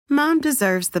Mom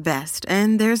deserves the best,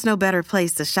 and there's no better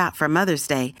place to shop for Mother's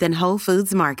Day than Whole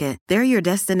Foods Market. They're your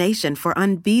destination for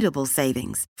unbeatable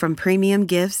savings, from premium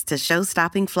gifts to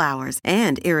show-stopping flowers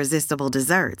and irresistible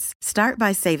desserts. Start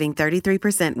by saving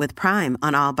 33% with Prime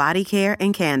on all body care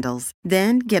and candles.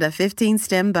 Then get a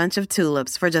 15-stem bunch of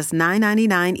tulips for just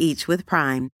 $9.99 each with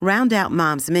Prime. Round out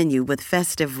Mom's menu with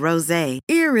festive rosé,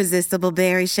 irresistible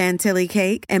berry chantilly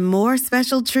cake, and more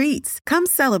special treats. Come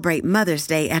celebrate Mother's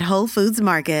Day at Whole Foods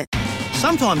Market.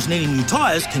 Sometimes needing new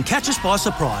tyres can catch us by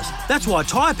surprise. That's why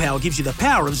Tyre Power gives you the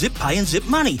power of Zip Pay and Zip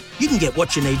Money. You can get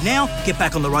what you need now, get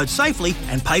back on the road safely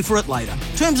and pay for it later.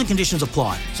 Terms and conditions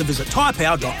apply. So visit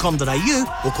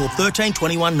tyrepower.com.au or call 13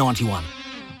 21 91.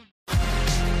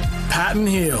 Patton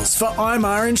Hills for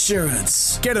IMAR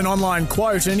Insurance. Get an online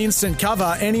quote and instant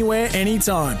cover anywhere,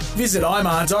 anytime. Visit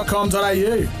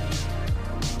imar.com.au.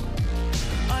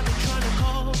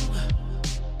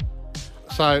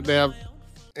 So now,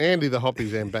 Andy, the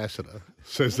Hoppies ambassador,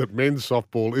 says that men's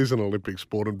softball is an Olympic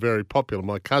sport and very popular.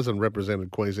 My cousin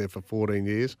represented Queensland for 14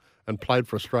 years and played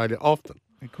for Australia often.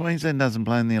 Queensland doesn't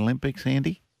play in the Olympics,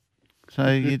 Andy. So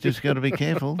you just got to be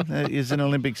careful. It's an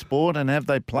Olympic sport, and have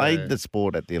they played the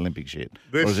sport at the Olympics yet?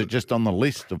 Or is it just on the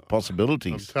list of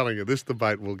possibilities? I'm telling you, this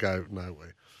debate will go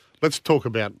nowhere. Let's talk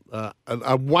about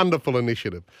a wonderful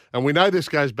initiative. And we know this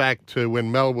goes back to when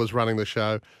Mel was running the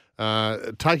show,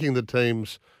 taking the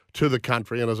teams to the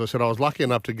country. And as I said, I was lucky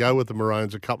enough to go with the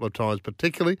Maroons a couple of times,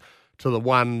 particularly to the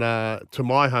one to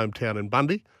my hometown in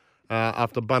Bundy,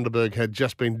 after Bundaberg had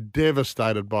just been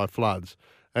devastated by floods.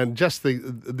 And just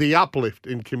the uplift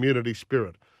in community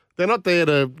spirit. They're not there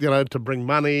to bring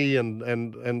money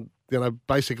and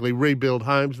basically rebuild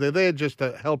homes. They're there just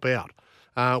to help out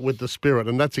with the spirit.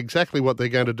 And that's exactly what they're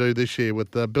going to do this year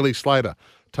with Billy Slater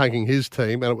taking his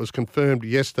team. And it was confirmed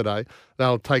yesterday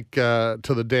they'll take to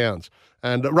the Downs.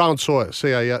 And Rowan Sawyer,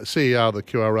 CEO of the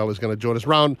QRL, is going to join us.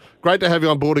 Rowan, great to have you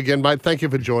on board again, mate. Thank you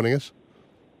for joining us.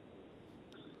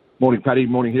 Morning, Paddy.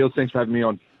 Morning, Hills. Thanks for having me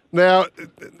on. Now,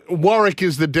 Warwick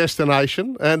is the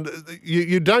destination, and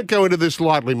you don't go into this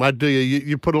lightly, mate, do you?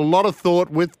 You put a lot of thought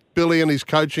with Billy and his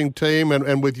coaching team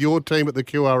and with your team at the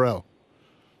QRL.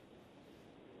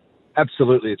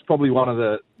 Absolutely. It's probably one of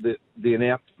the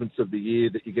announcements of the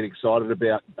year that you get excited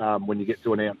about when you get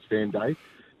to announce Fan Day,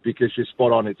 because you're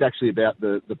spot on. It's actually about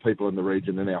the people in the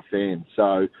region and our fans.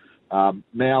 So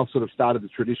Mal sort of started the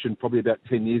tradition probably about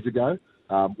 10 years ago.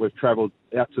 We've travelled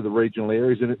out to the regional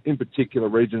areas, and in particular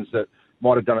regions that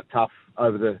might have done it tough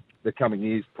over the coming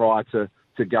years prior to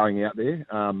going out there.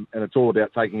 And it's all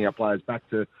about taking our players back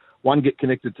to, one, get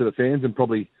connected to the fans and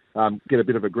probably get a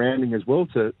bit of a grounding as well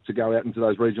to go out into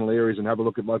those regional areas and have a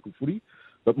look at local footy.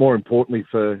 But more importantly,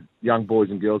 for young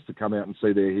boys and girls to come out and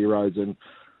see their heroes and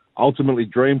ultimately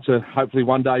dream to hopefully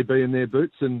one day be in their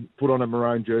boots and put on a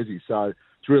maroon jersey. So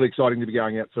it's really exciting to be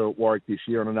going out to Warwick this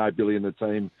year, and I know Billy and the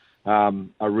team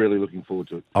are really looking forward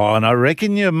to it. Oh, and I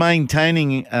reckon you're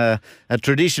maintaining a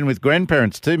tradition with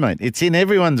grandparents too, mate. It's in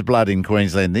everyone's blood in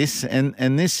Queensland, this,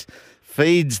 and this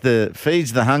feeds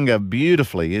the hunger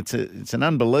beautifully. It's an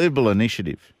unbelievable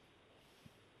initiative.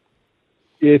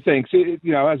 Yeah, thanks. As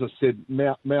I said,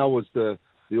 Mal was the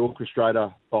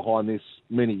orchestrator behind this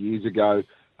many years ago.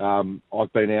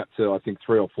 I've been out to, I think,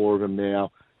 3 or 4 of them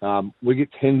now. We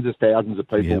get tens of thousands of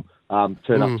people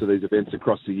turn up to these events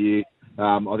across the year.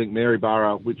 I think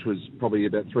Maryborough, which was probably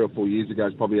about 3 or 4 years ago,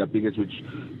 is probably our biggest, which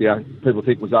people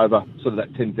think was over sort of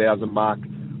that 10,000 mark.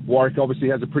 Warwick obviously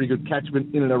has a pretty good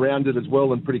catchment in and around it as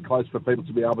well, and pretty close for people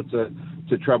to be able to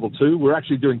travel to. We're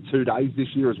actually doing 2 days this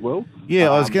year as well.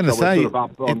 Yeah, I was going to say,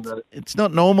 it's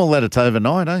not normal that it's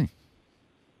overnight, eh?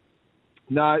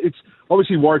 No, it's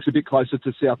obviously Warwick's a bit closer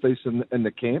to southeast and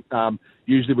the camp.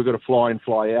 Usually we've got to fly in,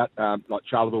 fly out. Like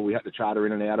Charleville, we had to charter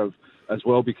in and out of as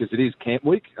well because it is camp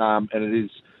week and it is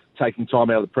taking time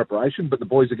out of the preparation. But the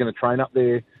boys are going to train up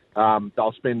there.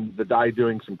 They'll spend the day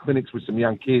doing some clinics with some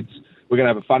young kids. We're going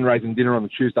to have a fundraising dinner on the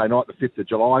Tuesday night, the 5th of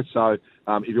July. So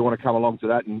if you want to come along to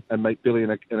that and meet Billy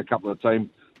and a couple of the team,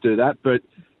 do that. But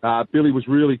Billy was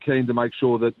really keen to make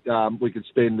sure that we could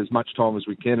spend as much time as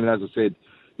we can. And as I said,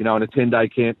 in a 10-day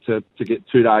camp to get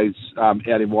 2 days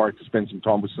out in Warwick to spend some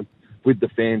time with the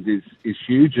fans is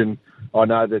huge. And I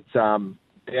know that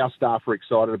our staff are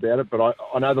excited about it, but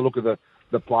I know the look of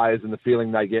the players and the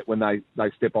feeling they get when they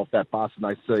step off that bus and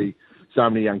they see so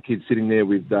many young kids sitting there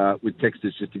with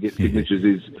texters just to get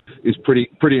signatures is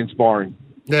pretty inspiring.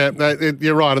 Yeah,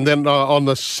 you're right. And then on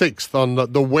the 6th, on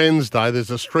the Wednesday, there's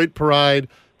a street parade,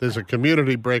 there's a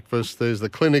community breakfast, there's the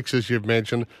clinics, as you've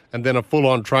mentioned, and then a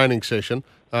full-on training session.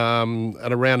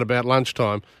 at around about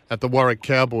lunchtime at the Warwick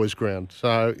Cowboys ground.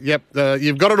 So, yep,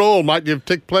 you've got it all, mate. You've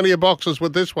ticked plenty of boxes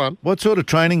with this one. What sort of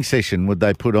training session would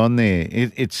they put on there?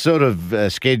 It's sort of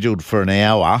scheduled for an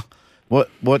hour.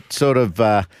 What sort of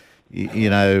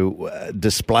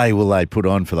display will they put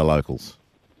on for the locals?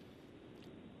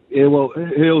 Yeah, well,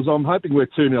 Hills, I'm hoping we're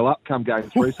 2-0 up come game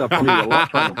 3, so probably a lot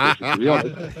training session, to be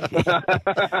honest.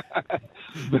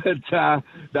 But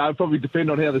it'll probably depend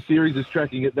on how the series is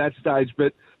tracking at that stage.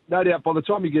 But no doubt, by the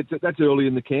time you get to, that's early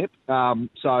in the camp.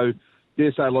 So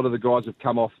dare say a lot of the guys have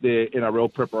come off their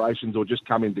NRL preparations or just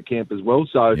come into camp as well.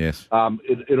 So yes.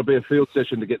 It'll be a field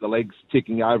session to get the legs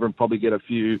ticking over and probably get a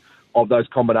few of those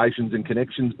combinations and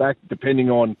connections back, depending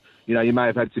on, you may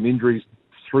have had some injuries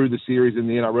through the series in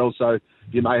the NRL, so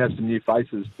you may have some new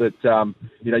faces. But,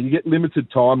 you get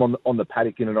limited time on the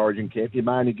paddock in an Origin camp. You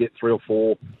may only get 3 or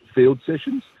 4 field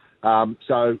sessions.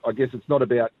 So I guess it's not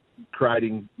about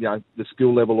creating, the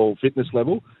skill level or fitness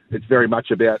level. It's very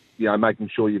much about, making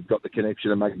sure you've got the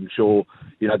connection and making sure,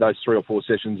 those 3 or 4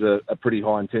 sessions are pretty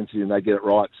high intensity and they get it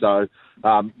right. So,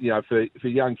 for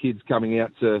young kids coming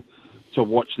out to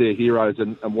watch their heroes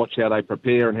and watch how they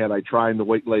prepare and how they train the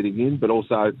week leading in, but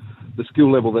also the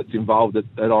skill level that's involved at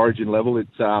Origin level,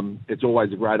 it's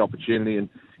always a great opportunity. And,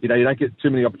 you don't get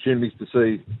too many opportunities to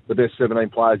see the best 17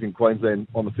 players in Queensland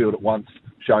on the field at once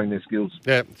showing their skills.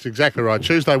 Yeah, that's exactly right.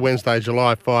 Tuesday, Wednesday,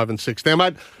 July 5 and 6. Now,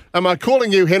 mate, am I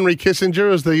calling you Henry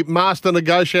Kissinger as the master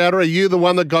negotiator? Are you the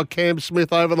one that got Cam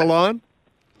Smith over the line?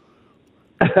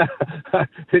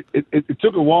 It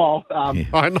took a while.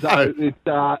 I know.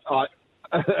 So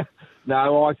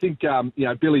no, I think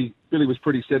Billy was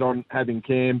pretty set on having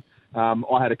Cam.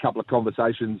 I had a couple of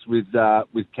conversations with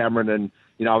Cameron, and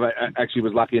I actually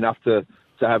was lucky enough to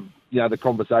have the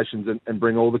conversations and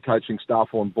bring all the coaching staff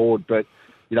on board. But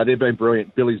they've been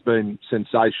brilliant. Billy's been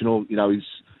sensational.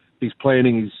 He's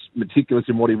planning. He's meticulous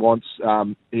in what he wants.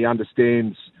 He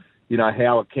understands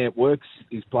how a camp works.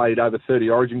 He's played over 30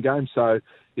 Origin games, so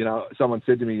someone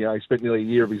said to me, he spent nearly a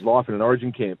year of his life in an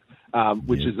Origin camp,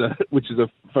 which is a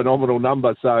phenomenal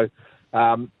number. So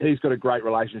he's got a great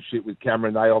relationship with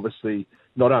Cameron. They obviously,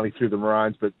 not only through the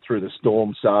Maroons, but through the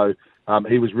Storm. So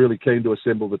he was really keen to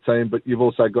assemble the team. But you've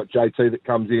also got JT that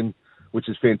comes in, which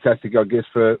is fantastic, I guess,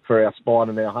 for our spine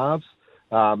and our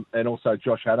halves. And also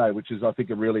Josh Haddad, which is, I think,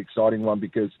 a really exciting one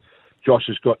because Josh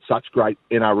has got such great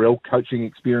NRL coaching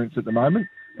experience at the moment.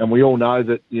 And we all know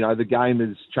that, the game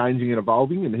is changing and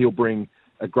evolving, and he'll bring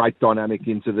a great dynamic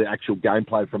into the actual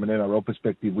gameplay from an NRL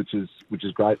perspective, which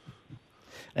is great.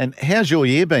 And how's your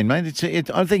year been, mate?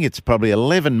 I think it's probably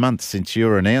 11 months since you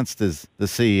were announced as the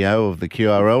CEO of the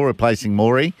QRL, replacing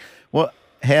Maury.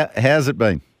 How's it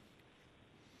been?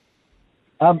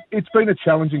 It's been a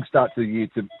challenging start to the year,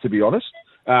 to be honest.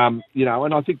 And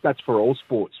I think that's for all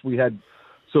sports. We had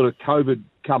sort of COVID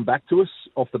come back to us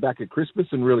off the back of Christmas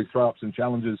and really throw up some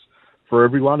challenges for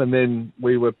everyone. And then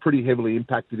we were pretty heavily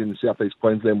impacted in the southeast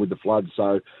Queensland with the floods.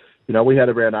 So, we had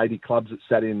around 80 clubs that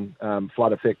sat in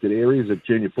flood-affected areas of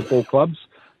junior football clubs.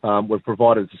 We've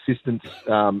provided assistance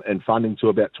and funding to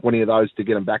about 20 of those to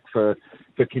get them back for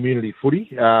community footy.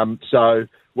 So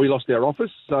we lost our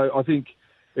office. So I think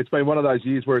it's been one of those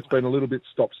years where it's been a little bit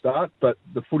stop-start, but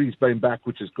the footy's been back,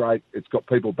 which is great. It's got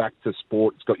people back to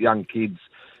sport. It's got young kids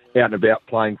out and about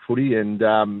playing footy. And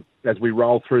as we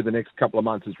roll through the next couple of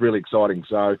months, it's really exciting.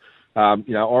 So,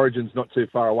 Origin's not too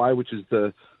far away, which is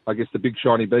the big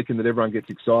shiny beacon that everyone gets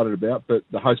excited about. But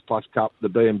the Host Plus Cup, the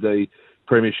BMD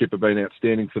Premiership have been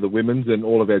outstanding for the women's, and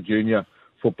all of our junior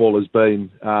football has been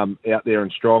out there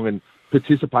and strong. And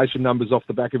participation numbers off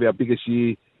the back of our biggest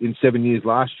year in 7 years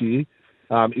last year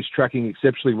is tracking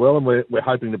exceptionally well, and we're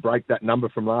hoping to break that number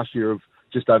from last year of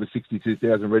just over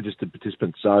 62,000 registered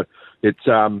participants. So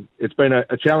it's been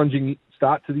a challenging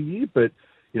start to the year, but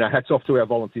hats off to our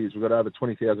volunteers. We've got over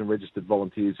 20,000 registered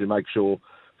volunteers who make sure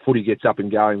footy gets up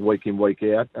and going week in, week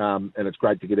out, and it's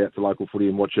great to get out to local footy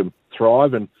and watch them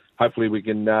thrive, and hopefully we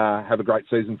can have a great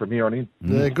season from here on in.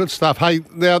 Yeah, good stuff. Hey,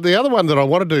 now the other one that I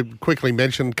wanted to quickly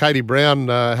mention, Katie Brown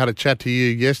had a chat to you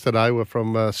yesterday. We're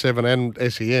from 7 and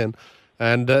SEN,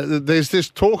 and there's this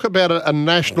talk about a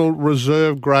national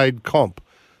reserve grade comp.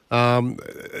 How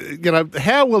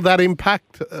will that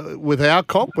impact with our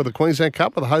comp, with the Queensland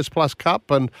Cup, with the Host Plus Cup,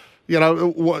 and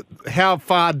how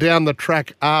far down the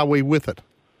track are we with it?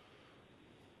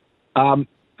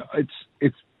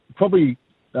 It's probably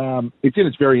it's in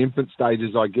its very infant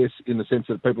stages, I guess, in the sense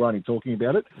that people are only talking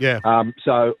about it. Yeah.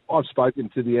 So I've spoken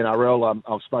to the NRL.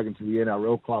 I've spoken to the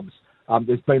NRL clubs.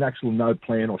 There's been actually no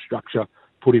plan or structure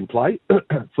put in play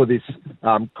for this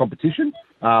competition.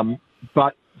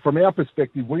 But from our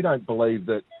perspective, we don't believe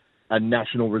that a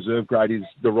national reserve grade is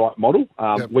the right model.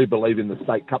 We believe in the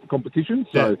state cup competition,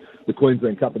 so the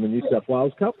Queensland Cup and the New South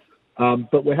Wales Cup.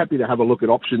 But we're happy to have a look at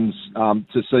options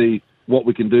to see what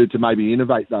we can do to maybe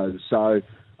innovate those. So, is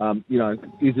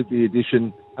it the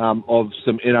addition of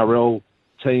some NRL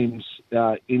teams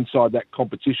inside that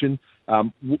competition?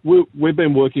 We've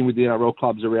been working with the NRL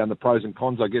clubs around the pros and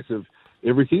cons, I guess, of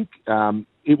everything.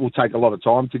 It will take a lot of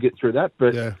time to get through that,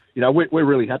 but we're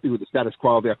really happy with the status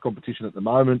quo of our competition at the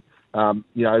moment.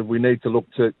 We need to look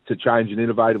to change and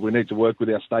innovate. We need to work with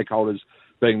our stakeholders,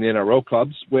 being the NRL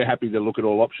clubs. We're happy to look at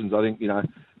all options. I think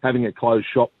having a closed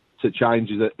shop to change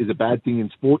is a bad thing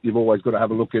in sport. You've always got to have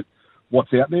a look at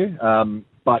what's out there,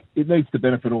 but it needs to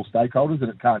benefit all stakeholders, and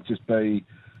it can't just be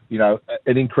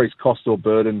an increased cost or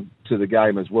burden to the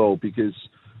game as well, because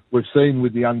we've seen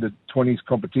with the under-20s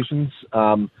competitions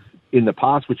in the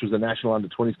past, which was a national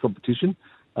under-20s competition,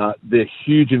 they're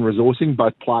huge in resourcing,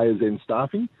 both players and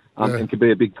staffing, and can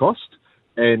be a big cost.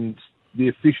 And the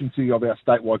efficiency of our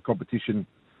statewide competitions,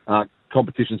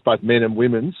 both men and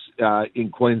women's, in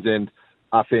Queensland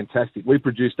are fantastic. We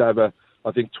produced over,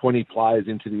 I think, 20 players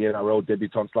into the NRL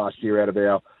debutants last year out of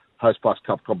our Host Plus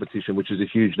Cup competition, which is a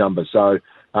huge number. So,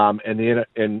 and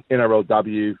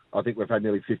NRLW, I think we've had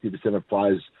nearly 50% of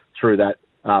players through that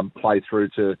play through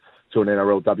to an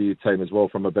NRLW team as well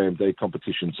from a BMD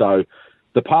competition. So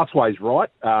the pathway's right,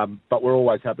 but we're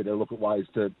always happy to look at ways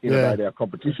to innovate our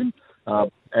competition.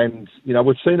 And,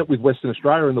 we've seen it with Western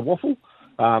Australia in the waffle.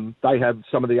 They have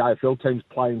some of the AFL teams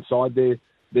play inside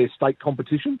their state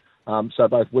competition. So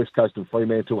both West Coast and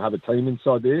Fremantle have a team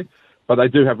inside there, but they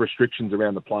do have restrictions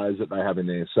around the players that they have in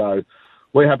there. So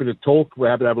we're happy to talk. We're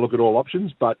happy to have a look at all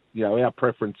options, but, our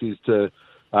preference is to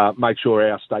make sure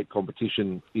our state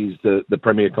competition is the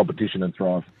premier competition and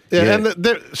thrive. Yeah.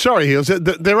 And sorry, Heels,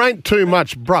 there ain't too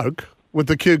much broke with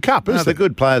the Q Cup, is there? The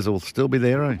good players will still be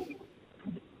there, eh?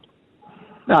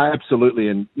 No, absolutely.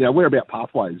 And, we're about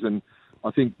pathways. And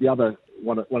I think the other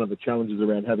one of the challenges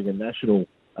around having a national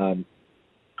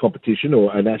competition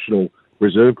or a national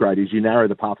reserve grade is you narrow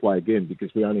the pathway again, because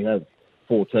we only have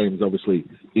 4 teams, obviously,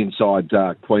 inside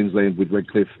Queensland, with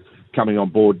Redcliffe coming on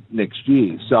board next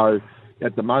year. So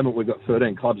at the moment, we've got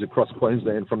 13 clubs across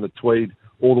Queensland from the Tweed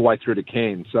all the way through to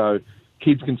Cairns. So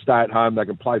kids can stay at home, they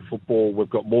can play football. We've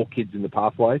got more kids in the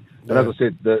pathway. And as I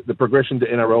said, the progression to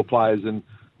NRL players and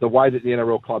the way that the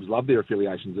NRL clubs love their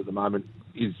affiliations at the moment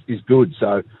is good.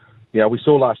 So, we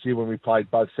saw last year when we played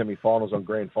both semi-finals on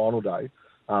grand final day,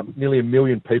 nearly 1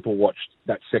 million people watched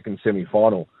that second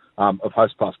semi-final of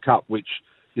Host Plus Cup, which,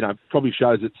 probably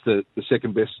shows it's the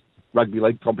second best rugby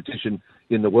league competition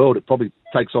in the world. It probably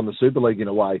takes on the Super League in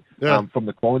a way from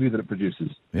the quality that it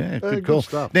produces. Yeah, good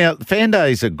stuff. Now, fan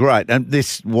days are great. And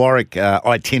this Warwick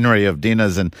itinerary of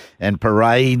dinners and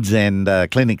parades and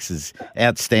clinics is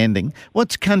outstanding.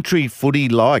 What's country footy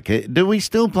like? Do we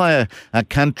still play a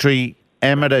country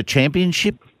amateur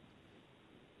championship?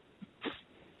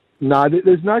 No,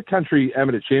 there's no country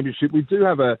amateur championship. We do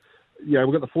have we've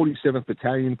got the 47th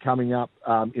Battalion coming up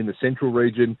in the central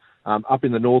region. Up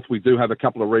in the north, we do have a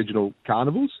couple of regional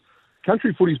carnivals.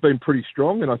 Country footy's been pretty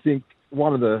strong, and I think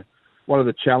one of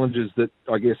the challenges that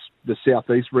I guess the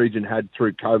southeast region had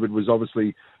through COVID was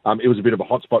obviously it was a bit of a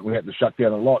hotspot and we had to shut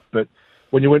down a lot. But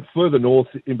when you went further north,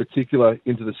 in particular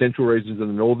into the central regions and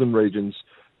the northern regions,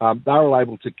 they were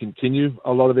able to continue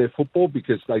a lot of their football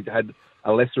because they had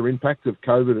a lesser impact of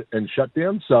COVID and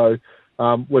shutdown. So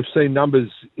we've seen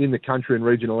numbers in the country and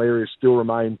regional areas still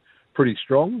remain pretty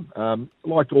strong.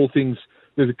 Like all things,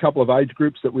 there's a couple of age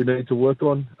groups that we need to work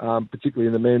on, particularly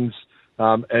in the men's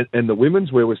and the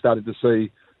women's, where we're starting to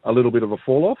see a little bit of a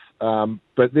fall off.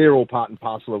 But they're all part and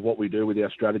parcel of what we do with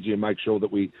our strategy and make sure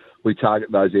that we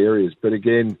target those areas. But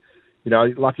again,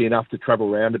 lucky enough to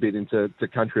travel around a bit into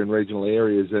country and regional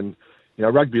areas, and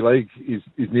rugby league is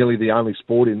nearly the only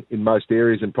sport in most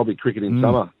areas, and probably cricket in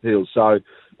summer, Hills. So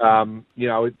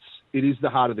it is the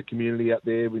heart of the community out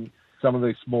there. When some of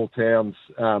these small towns,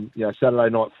 Saturday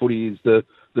night footy is the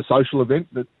social event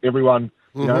that everyone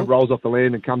rolls off the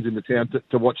land and comes into town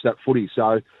to watch that footy.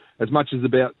 So as much as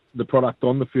about the product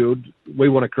on the field, we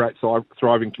want to create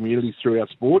thriving communities through our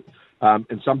sport.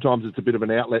 And sometimes it's a bit of an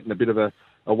outlet and a bit of a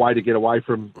way to get away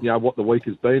from what the week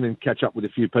has been and catch up with a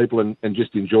few people and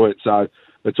just enjoy it. So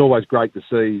it's always great to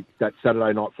see that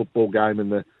Saturday night football game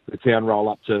and the town roll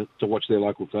up to watch their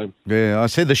local team. Yeah, I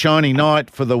see the shining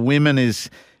night for the women is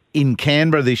in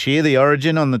Canberra this year, the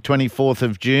Origin on the 24th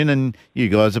of June, and you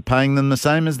guys are paying them the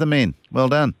same as the men. Well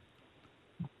done.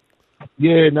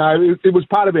 Yeah, no, it was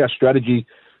part of our strategy.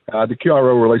 The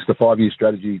QRL released a 5-year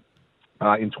strategy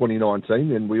in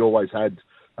 2019, and we always had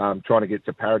trying to get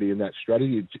to parity in that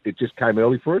strategy. It just came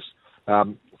early for us.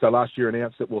 So last year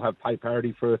announced that we'll have pay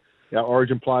parity for our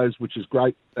Origin players, which is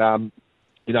great.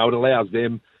 It allows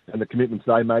them and the commitments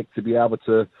they make to be able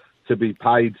to be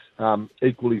paid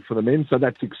equally for the men. So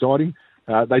that's exciting.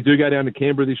 They do go down to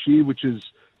Canberra this year, which is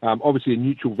obviously a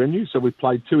neutral venue. So we've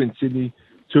played 2 in Sydney,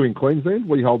 2 in Queensland.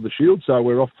 We hold the shield, so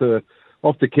we're off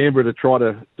to Canberra to try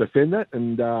to defend that,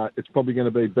 and it's probably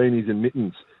going to be beanies and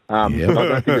mittens. I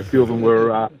don't think a few of them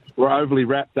were overly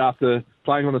wrapped after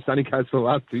playing on the sunny coast for the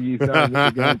last 2 years, knowing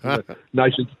that we're going to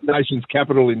the nation's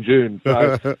capital in June.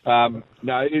 So,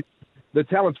 the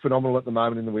talent's phenomenal at the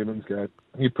moment in the women's game.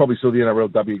 You probably saw the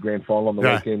NRLW Grand Final on the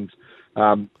weekend.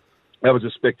 That was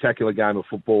a spectacular game of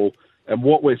football. And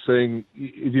what we're seeing,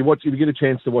 if you get a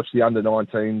chance to watch the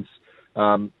under-19s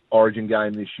Origin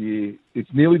game this year, it's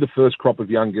nearly the first crop of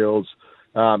young girls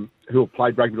who have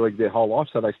played rugby league their whole life.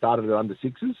 So they started at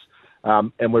under-6s.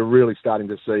 And we're really starting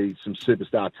to see some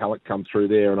superstar talent come through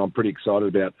there. And I'm pretty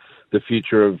excited about the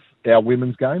future of our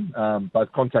women's game,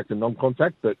 both contact and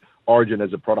non-contact, but Origin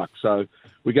as a product. So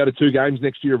we go to 2 games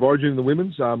next year of Origin in the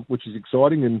women's, which is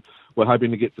exciting, and we're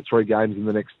hoping to get to 3 games in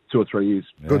the next 2 or 3 years.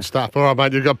 Yeah. Good stuff. All right,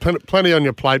 mate, you've got plenty on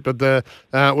your plate, but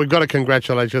we've got to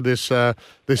congratulate you.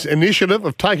 This initiative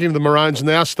of taking the Maroons,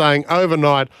 now staying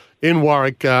overnight in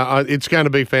Warwick, it's going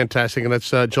to be fantastic, and it's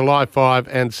July 5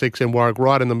 and 6 in Warwick,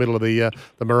 right in the middle of the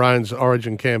Maroons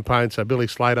Origin campaign. So Billy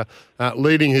Slater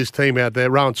leading his team out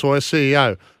there. Rowan Sawyer,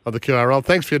 CEO of the QRL.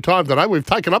 Thanks for your time today. We've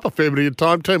taken up a fair bit of your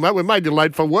time too, mate. We made you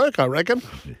late for work, I reckon.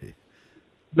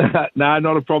 No,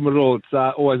 not a problem at all. It's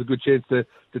always a good chance to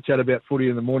chat about footy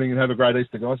in the morning, and have a great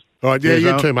Easter, guys. All right, yeah,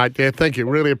 you too, mate. Yeah, thank you.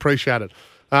 Really appreciate it.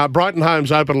 Brighton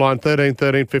Homes open line 13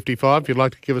 13 55 if you'd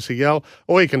like to give us a yell,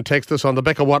 or you can text us on the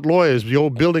Becker Watt Lawyers, your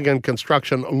building and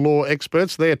construction law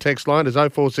experts. Their text line is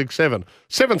 0467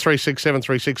 736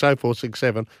 736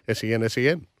 0467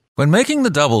 SEN. When making the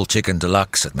double chicken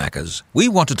deluxe at Macca's, we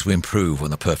wanted to improve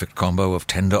on the perfect combo of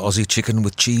tender Aussie chicken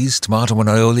with cheese, tomato and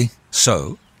aioli.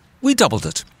 So we doubled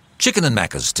it. Chicken and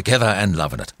Macca's, together and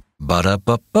loving it.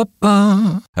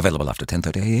 Ba-da-ba-ba-ba. Available after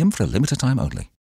 10:30 a.m. for a limited time only.